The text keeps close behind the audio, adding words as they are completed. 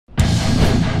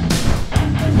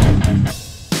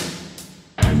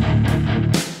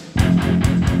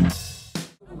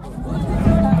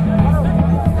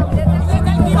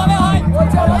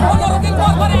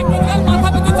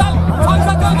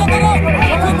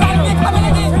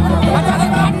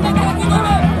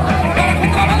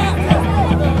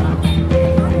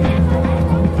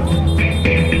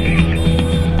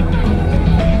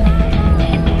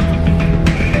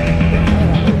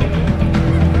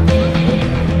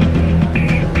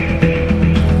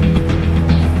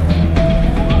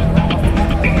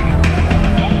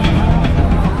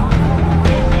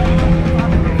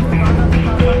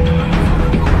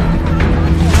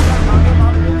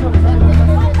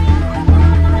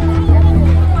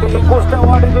21টা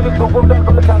ওয়ার্ডে যদি 2 কুইন্টাল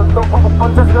করে চাল তো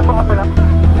 50 গ্রাম হবে না।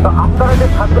 তো আপনারা যে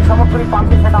খাদ্য সামগ্রী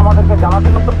পাচ্ছেন সেটা আমাদেরকে জানাতে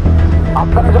হতো।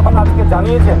 আপনারা যখন আজকে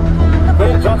জানিয়েছেন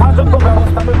এর যথাযোগ্য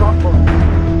ব্যবস্থা আমি গ্রহণ করব।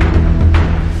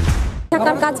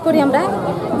 টাকার কাজ করি আমরা,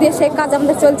 দেশে কাজ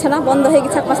আমাদের চলছে না, বন্ধ হয়ে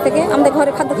গেছে 1 মাস থেকে। আমাদের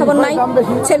ঘরে খাদ্য খাবার নাই,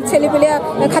 ছেলে পেলে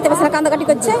খেতে পারছে না, কান্দাকাটি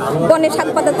করছে। বনের শাক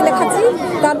পাতা তুলে খাচ্ছি,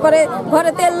 তারপরে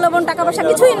ঘরে তেল লবণ টাকা পয়সা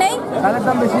কিছুই নেই,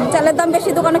 চালের দাম বেশি,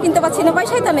 দোকানে কিনতে পারছি না,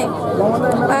 পয়সাই তো নেই।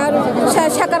 আর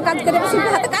শাকার কাজ করে বেশি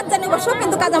হাতে কাজ জানি অবশ্য,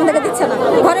 কিন্তু কাজ আমাদেরকে দিচ্ছে না,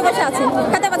 ঘরে বসে আছি,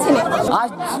 খেতে পাচ্ছি না।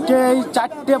 আজকে এই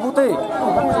 4টে বুথে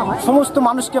সমস্ত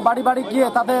মানুষকে বাড়ি বাড়ি গিয়ে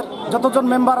তাদের যতজন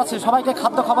মেম্বার আছে সবাইকে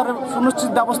খাদ্য খাবারের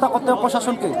সুনিশ্চিত ব্যবস্থা করতে হবে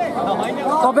প্রশাসনকে।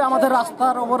 তবে আমাদের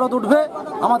রাস্তার অবরোধ উঠবে,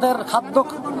 আমাদের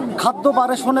খাদ্য বা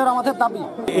রেশনের আমাদের দাবি।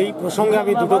 এই প্রসঙ্গে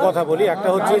আমি দুটো কথা বলি। একটা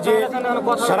হচ্ছে যে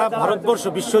সারা ভারতবর্ষ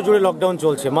বিশ্বজুড়ে লকডাউন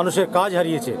চলছে, মানুষের কাজ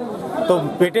হারিয়েছে, তো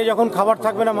পেটে যখন খাবার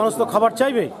থাকবে না মানুষ তো খাবার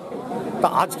চাইবেই। তা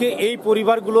আজকে এই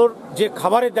পরিবারগুলোর যে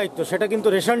খাবারের দায়িত্ব সেটা কিন্তু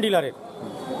রেশন ডিলারের।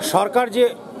 সরকার যে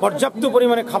পর্যাপ্ত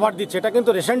পরিমাণে খাবার দিচ্ছে এটা কিন্তু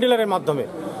রেশন ডিলারের মাধ্যমে,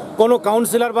 কোনো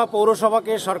কাউন্সিলর বা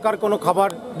পৌরসভাকে সরকার কোনো খাবার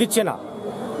দিচ্ছে না।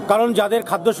 কারণ যাদের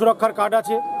খাদ্য সুরক্ষার কার্ড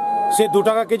আছে সে 2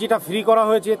 টাকা কেজিটা ফ্রি করা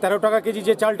হয়েছে, 13 টাকা কেজি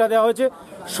যে চালটা দেওয়া হয়েছে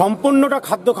সম্পূর্ণটা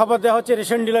খাদ্য খাবার দেওয়া হচ্ছে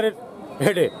রেশন ডিলারের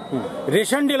হেডে।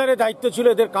 রেশন ডিলারের দায়িত্ব ছিল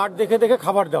এদের কার্ড দেখে দেখে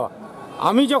খাবার দেওয়া।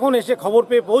 আমি যখন এসে খবর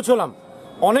পেয়ে পৌঁছলাম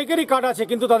অনেকেরই কার্ড আছে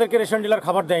কিন্তু তাদেরকে রেশন ডিলার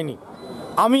খাবার দেয়নি।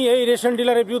 আমি এই রেশন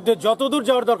ডিলারের বিরুদ্ধে যতদূর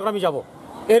যাওয়ার দরকার আমি যাব,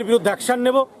 এর বিরুদ্ধে অ্যাকশন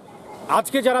নেব।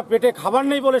 আজকে যারা পেটে খাবার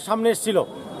নেই বলে সামনে এসেছিল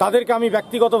তাদেরকে আমি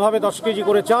ব্যক্তিগতভাবে 10 কেজি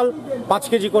করে চাল, 5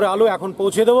 কেজি করে আলু এখন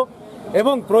পৌঁছে দেবো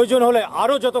এবং প্রয়োজন হলে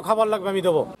আরো যত খাবার লাগবে আমি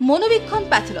দেবো। মনোবীক্ষণ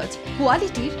প্যাথোলজি,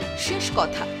 কোয়ালিটির শেষ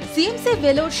কথা। সিএমসি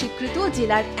ভেলোর স্বীকৃত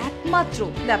জেলার একমাত্র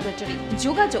ল্যাবরেটরি।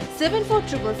 যোগাযোগ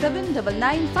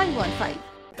 7477799515।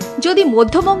 যদি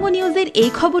মধ্যবঙ্গ নিউজের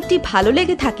এই খবরটি ভালো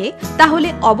লেগে থাকে তাহলে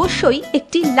অবশ্যই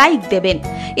একটি লাইক দেবেন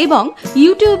এবং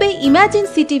ইউটিউবে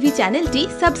ইমার্জেন্সি টিভি চ্যানেলটি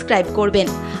সাবস্ক্রাইব করবেন।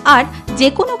 আর যে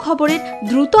কোনো খবরের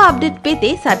দ্রুত আপডেট পেতে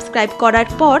সাবস্ক্রাইব করার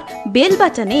পর বেল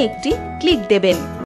বাটনে একটি ক্লিক দেবেন।